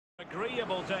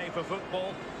agreeable day for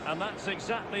football, and that's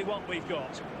exactly what we've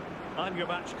got. I'm your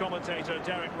match commentator,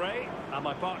 Derek Ray, and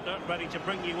my partner, ready to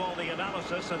bring you all the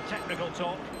analysis and technical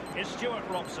talk, is Stuart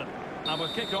Robson. And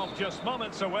with kick-off just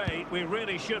moments away, we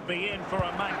really should be in for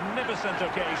a magnificent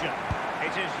occasion.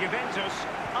 It is Juventus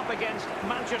up against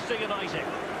Manchester United.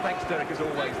 Thanks, Derek, as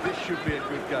always. This should be a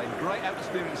good game. Great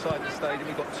atmosphere inside the stadium.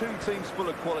 We've got two teams full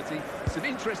of quality, some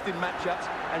interesting matchups,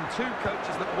 and two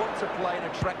coaches that want to play an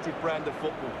attractive brand of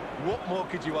football. What more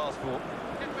could you ask for?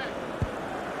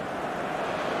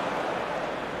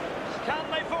 Can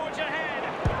they forge ahead?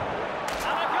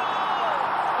 And a goal!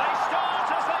 They start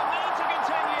as they mean to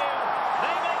continue.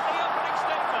 They make the opening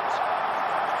statement.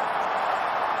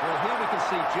 Well, here we can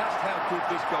see just how good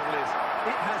this goal is.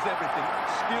 It has everything.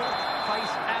 Skill, pace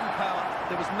and power.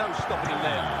 There was no stopping him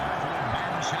there.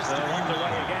 So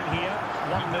underway again here.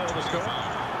 1-0 the score.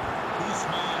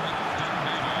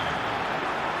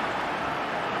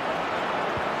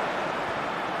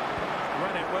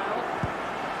 Read it well.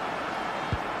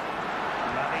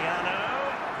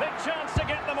 Big chance to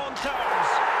get them on terms.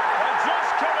 They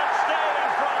just couldn't stay in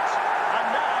front. And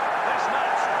now this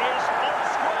match is all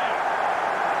square.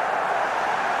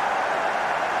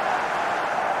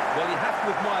 Well, you have to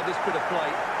admire this bit of play.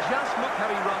 Just look how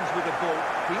he runs with the ball.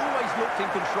 He always looked in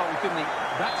control, didn't he?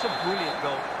 That's a brilliant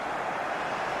goal.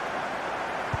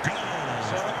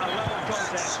 So a level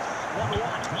contest.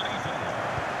 1-1.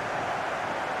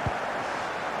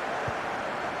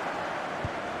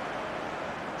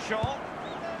 Shaw.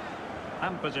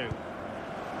 Ampadu.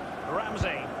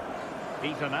 Ramsey.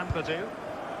 Ethan Ampadu.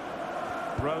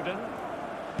 Rodon.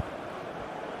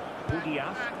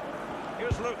 Budiaf.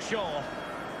 Here's Luke Shaw.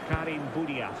 Karim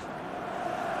Budiaf.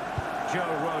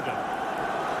 Joe Rodon.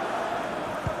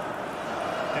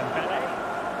 Dembele.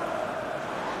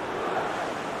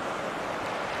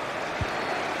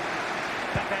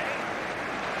 Pepe.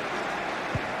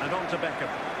 And on to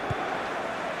Beckham.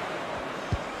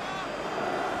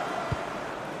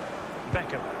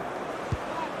 Beckham.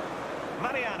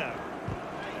 Mariano.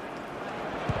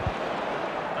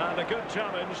 And a good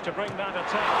challenge to bring that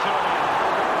attack to an end.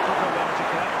 Took a while to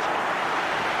collect.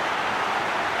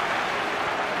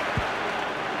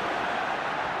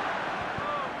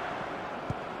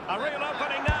 A real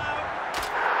opening now.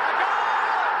 A goal!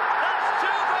 That's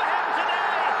two for him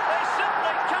today. They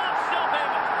simply can't stop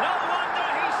him. No wonder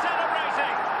he's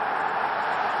celebrating.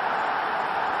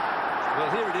 Well,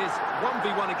 here it is.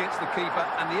 1v1 against the keeper,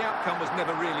 and the outcome was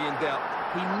never really in doubt.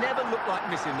 He never looked like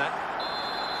missing that.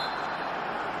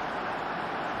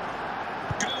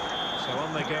 So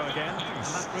on they go again, and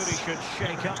that really should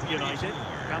shake up United.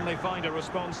 Can they find a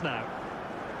response now?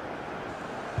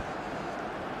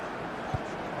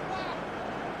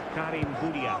 Karim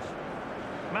Budiaf.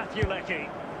 Matthew Leckie.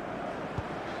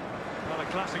 Well, a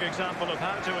classic example of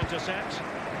how to intercept.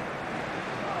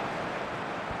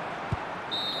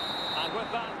 And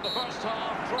with that, the first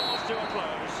half draws to a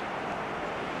close.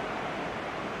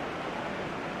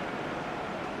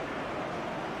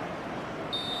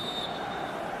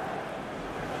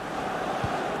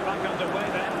 Back underway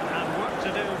then, and work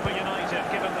to do for United,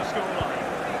 given the scoreline.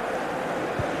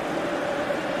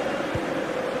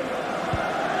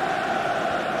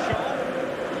 Shaw.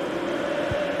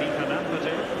 Ethan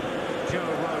Ampadu. Joe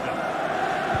Rodon.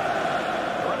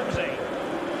 Ramsey.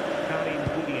 Karim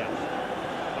Budiaf.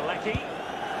 Leckie.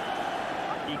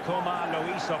 Ikoma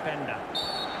Luis Openda.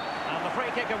 And the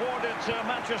free kick awarded to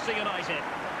Manchester United.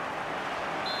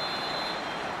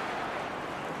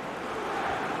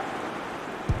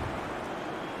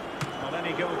 Well,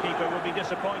 any goalkeeper would be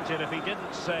disappointed if he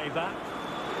didn't save that.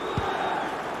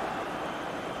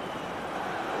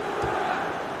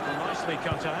 Well, nicely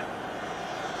cut out.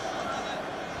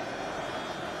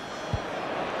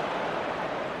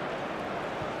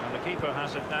 And the keeper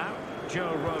has it now.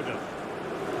 Joe Rodon.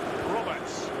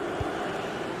 Roberts.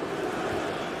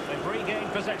 They've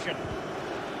regained possession.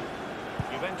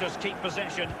 Juventus keep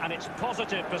possession, and it's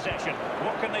positive possession.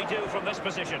 What can they do from this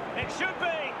position? It should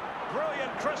be!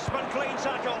 Brilliant, crisp and clean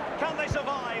tackle. Can they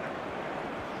survive?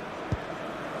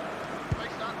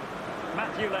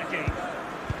 Matthew Leckie.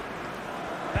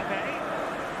 Pepe.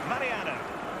 Mariano.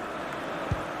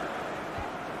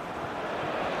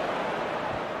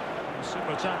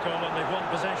 Super tackle, and they've won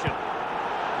possession.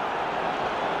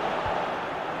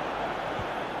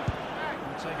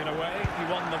 Taken away, he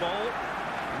won the ball.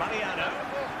 Mariano.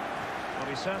 Well,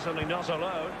 he's certainly not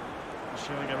alone.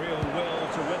 Showing a real will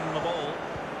to win the ball.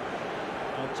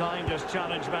 Well, timed his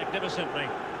challenge magnificently.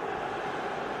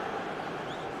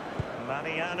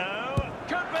 Mariano.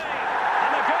 Could be!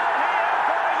 And a goal here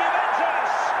for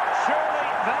Juventus! Surely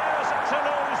theirs to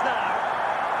lose now.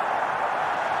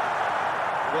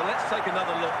 Well, let's take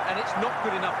another look, and it's not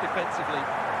good enough defensively.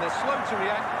 They're slow to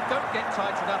react, don't get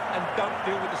tight enough, and don't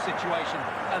deal with the situation.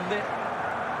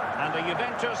 And a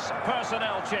Juventus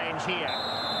personnel change here.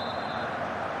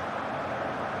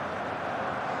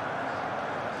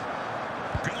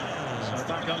 So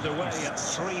back underway at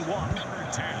 3-1. Number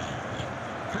 10,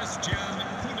 Christian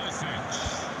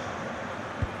Pulisic.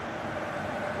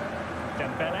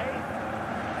 Dembele.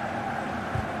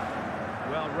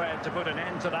 Well read to put an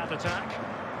end to that attack.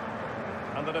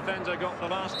 And the defender got the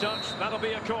last touch. That'll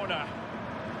be a corner.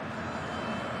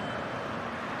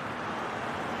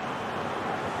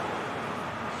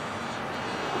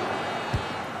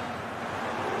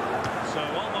 So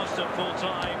almost at full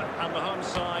time, and the home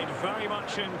side very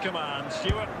much in command.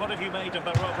 Stuart, what have you made of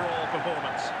their overall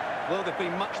performance? Well, they've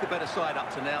been much the better side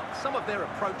up to now. Some of their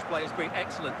approach play has been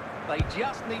excellent. They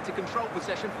just need to control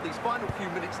possession for these final few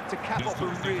minutes to cap off a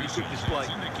really good display.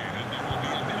 Indicated there will be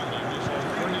a minimum of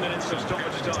 3 minutes of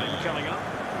stoppage time coming up.